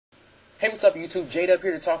Hey, what's up, YouTube? J-Dub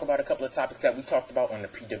here to talk about a couple of topics that we talked about on the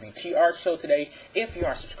PWTR show today. If you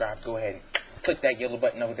aren't subscribed, go ahead and click that yellow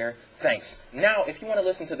button over there. Thanks. Now, if you want to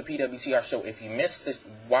listen to the PWTR show, if you missed it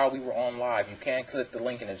while we were on live, you can click the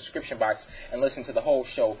link in the description box and listen to the whole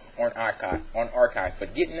show on archive.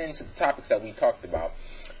 But getting into the topics that we talked about.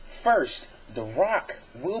 First, The Rock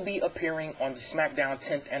will be appearing on the SmackDown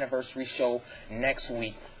 10th anniversary show next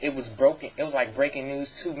week. It was like breaking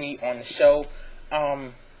news to me on the show.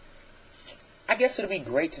 I guess it'll be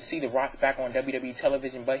great to see The Rock back on WWE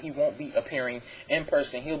television, but he won't be appearing in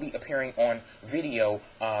person. He'll be appearing on video.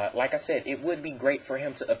 Like I said, it would be great for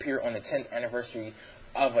him to appear on the 10th anniversary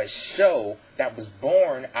of a show that was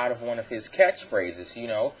born out of one of his catchphrases,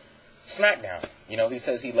 SmackDown. He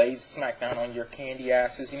says he lays SmackDown on your candy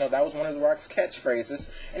asses. That was one of The Rock's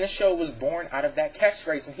catchphrases, and the show was born out of that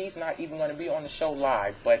catchphrase, and he's not even going to be on the show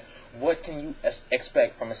live. But what can you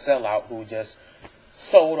expect from a sellout who just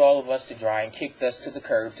sold all of us to dry and kicked us to the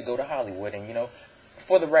curb to go to Hollywood? And,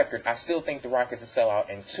 for the record, I still think The Rock is a sellout,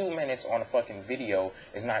 and 2 minutes on a fucking video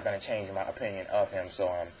is not going to change my opinion of him. So,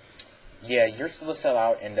 yeah, you're still a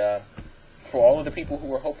sellout, and, for all of the people who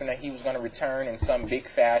were hoping that he was going to return in some big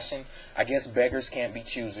fashion, I guess beggars can't be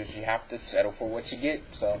choosers. You have to settle for what you get,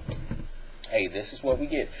 so hey, this is what we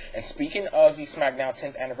get. And speaking of the SmackDown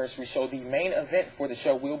 10th anniversary show, the main event for the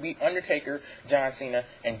show will be Undertaker, John Cena,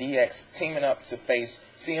 and DX teaming up to face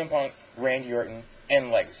CM Punk, Randy Orton,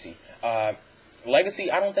 and Legacy.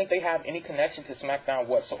 Legacy, I don't think they have any connection to SmackDown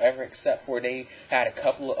whatsoever, except for they had a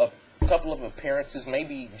couple of appearances,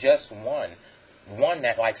 maybe just one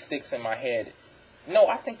that sticks in my head. No,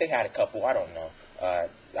 I think they had a couple. I don't know.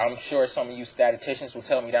 I'm sure some of you statisticians will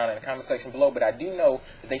tell me down in the comment section below, but I do know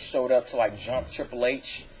that they showed up to jump Triple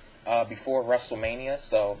H before WrestleMania.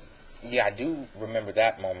 So yeah, I do remember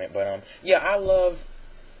that moment. But yeah,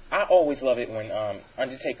 I always love it when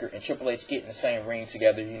Undertaker and Triple H get in the same ring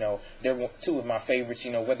together. They're two of my favorites.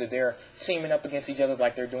 Whether they're teaming up against each other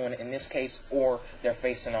like they're doing in this case, or they're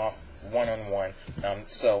facing off one-on-one.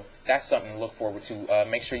 So that's something to look forward to.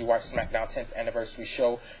 Make sure you watch SmackDown 10th anniversary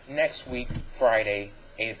show next week, Friday,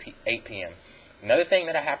 8 p.m. Another thing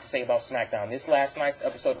that I have to say about SmackDown, this last night's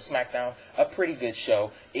episode of SmackDown, a pretty good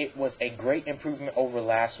show. It was a great improvement over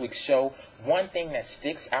last week's show. One thing that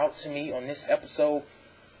sticks out to me on this episode,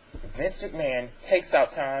 Vince McMahon takes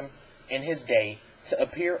out time in his day to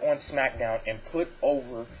appear on SmackDown and put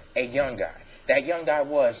over a young guy. That young guy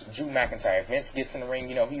was Drew McIntyre. Vince gets in the ring,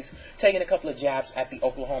 he's taking a couple of jabs at the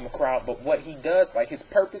Oklahoma crowd, but what he does, his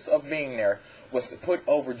purpose of being there was to put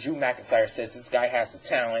over Drew McIntyre. Says this guy has the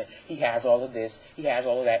talent, he has all of this, he has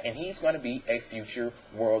all of that, and he's going to be a future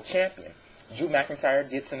world champion. Drew McIntyre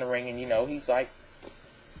gets in the ring, and he's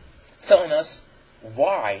telling us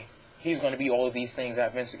why he's going to be all of these things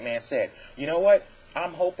that Vince McMahon said. You know what?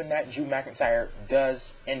 I'm hoping that Drew McIntyre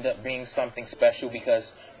does end up being something special,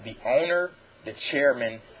 because the owner, the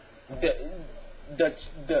chairman, the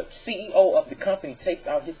CEO of the company takes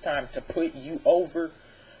out his time to put you over.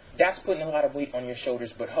 That's putting a lot of weight on your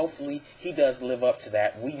shoulders, but hopefully he does live up to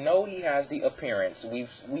that. We know he has the appearance.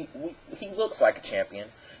 He looks like a champion.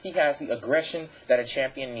 He has the aggression that a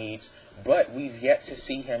champion needs, but we've yet to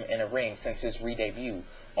see him in a ring since his re-debut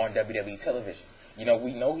on WWE television.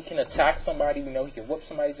 We know he can attack somebody. We know he can whoop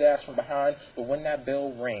somebody's ass from behind, but when that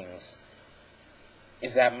bell rings,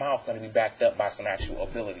 is that mouth going to be backed up by some actual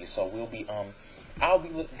ability? So I'll be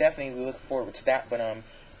definitely looking forward to that. But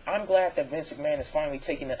I'm glad that Vince McMahon is finally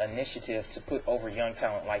taking the initiative to put over young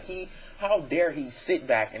talent. How dare he sit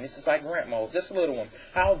back, and this is like rant mode, just a little one.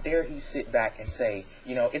 How dare he sit back and say,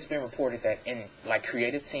 it's been reported that in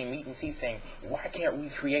creative team meetings, he's saying, why can't we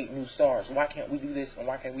create new stars? Why can't we do this, and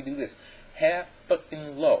why can't we do this? Have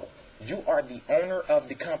fucking low. You are the owner of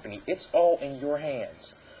the company. It's all in your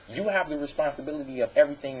hands. You have the responsibility of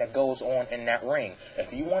everything that goes on in that ring.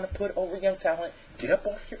 If you want to put over young talent, get up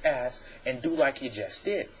off your ass and do like you just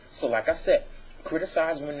did. So like I said,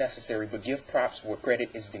 criticize when necessary, but give props where credit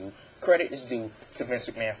is due. Credit is due to Vince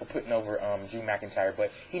McMahon for putting over Drew McIntyre,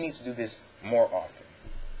 but he needs to do this more often.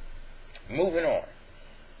 Moving on.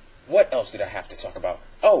 What else did I have to talk about?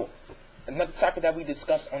 Oh, another topic that we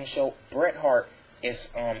discussed on the show, Bret Hart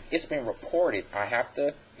is it's been reported. I have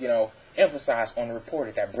to, emphasize on the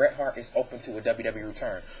reported that Bret Hart is open to a WWE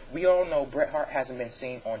return. We all know Bret Hart hasn't been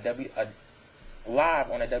seen on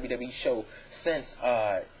live on a WWE show since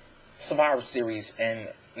Survivor Series in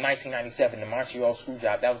 1997, the Montreal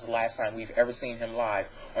Screwjob. That was the last time we've ever seen him live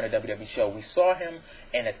on a WWE show. We saw him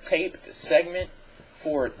in a taped segment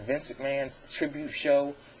for Vince McMahon's tribute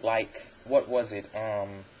show, what was it?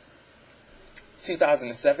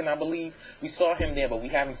 2007, I believe. We saw him then, but we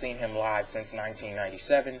haven't seen him live since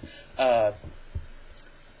 1997.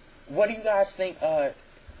 What do you guys think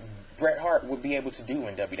Bret Hart would be able to do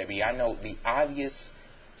in WWE? I know the obvious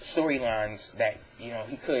storylines that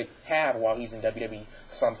he could have while he's in WWE,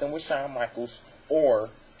 something with Shawn Michaels, or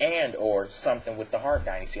something with the Hart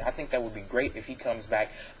Dynasty. I think that would be great if he comes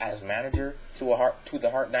back as manager to the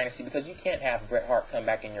Hart Dynasty, because you can't have Bret Hart come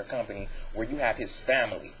back in your company where you have his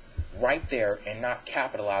family right there and not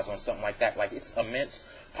capitalize on something like that. Like, it's immense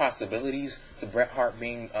possibilities to Bret Hart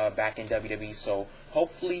being back in WWE. So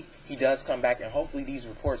hopefully he does come back, and hopefully these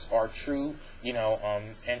reports are true.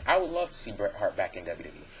 And I would love to see Bret Hart back in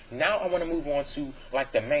WWE. Now I want to move on to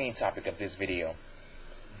like the main topic of this video.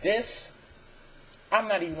 This, I'm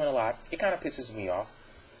not even going to lie, it kind of pisses me off.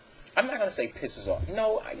 I'm not going to say pisses off.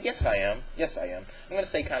 No, yes I am. Yes I am. I'm going to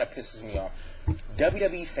say kind of pisses me off.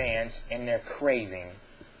 WWE fans and their craving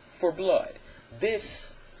for blood.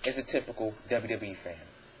 This is a typical WWE fan.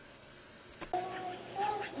 Blood,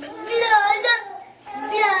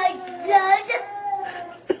 blood, blood.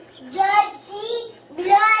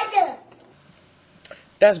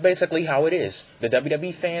 That's basically how it is. The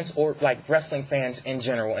WWE fans, or like wrestling fans in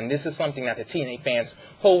general, and this is something that the TNA fans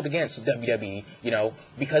hold against WWE,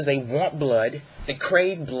 because they want blood, they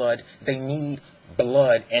crave blood, they need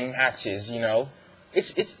blood in matches,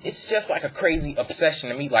 It's just like a crazy obsession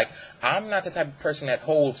to me. Like, I'm not the type of person that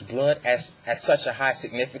holds blood at such a high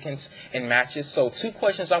significance in matches. So 2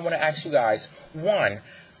 questions I want to ask you guys. 1,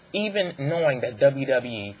 even knowing that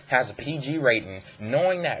WWE has a PG rating,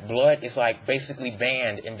 knowing that blood is like basically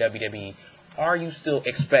banned in WWE, are you still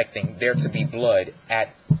expecting there to be blood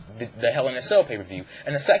at the Hell in a Cell pay-per-view?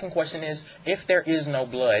 And the second question is, if there is no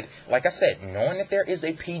blood, like I said, knowing that there is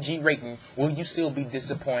a PG rating, will you still be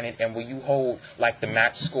disappointed, and will you hold like the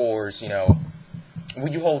match scores, will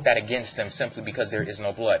you hold that against them simply because there is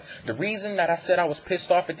no blood? The reason that I said I was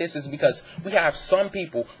pissed off at this is because we have some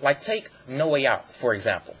people, like take No Way Out, for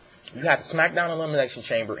example. You have the SmackDown Elimination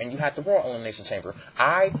Chamber and you have the Raw Elimination Chamber.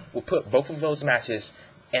 I will put both of those matches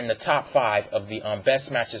in the top 5 of the best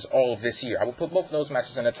matches all of this year. I will put both of those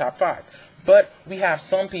matches in the top 5. But we have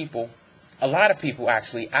some people, a lot of people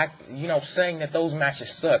actually, saying that those matches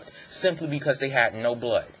sucked simply because they had no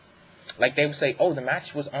blood. Like, they would say, oh, the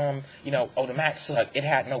match was, oh, the match sucked, it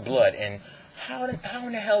had no blood. And how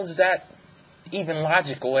in the hell is that even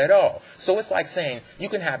logical at all? So it's like saying you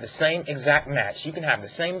can have the same exact match. You can have the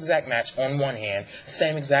same exact match on one hand, the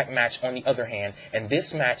same exact match on the other hand, and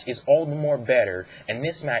this match is all the more better, and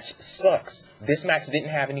this match sucks. This match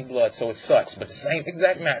didn't have any blood, so it sucks. But the same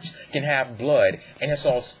exact match can have blood, and it's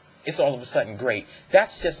all of a sudden great.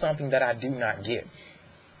 That's just something that I do not get.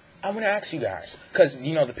 I want to ask you guys, because,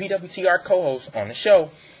 the PWTR co-hosts on the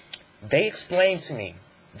show, they explained to me,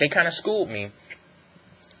 they kind of schooled me,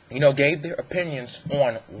 gave their opinions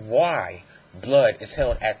on why blood is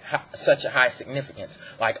held at such a high significance.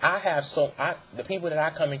 Like, the people that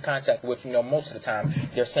I come in contact with, most of the time,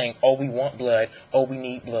 they're saying, oh, we want blood, oh, we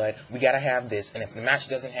need blood, we gotta have this, and if the match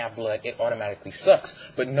doesn't have blood, it automatically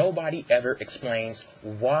sucks. But nobody ever explains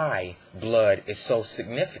why blood is so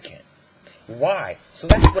significant. Why? So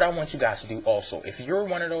that's what I want you guys to do also. If you're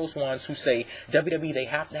one of those ones who say, WWE, they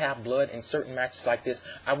have to have blood in certain matches like this,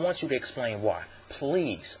 I want you to explain why.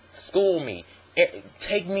 Please, school me.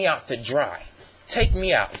 Take me out to dry. Take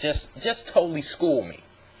me out. Just totally school me.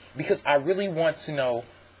 Because I really want to know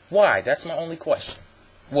why. That's my only question.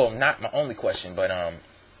 Well, not my only question, but,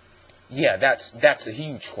 yeah, that's a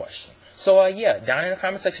huge question. So, yeah, down in the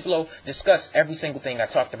comment section below, discuss every single thing I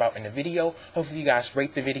talked about in the video. Hopefully you guys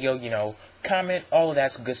rate the video, comment, all of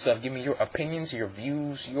that good stuff. Give me your opinions, your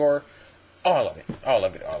views, all of it.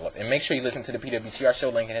 And make sure you listen to the PWTR show,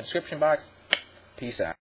 link in the description box. Peace out.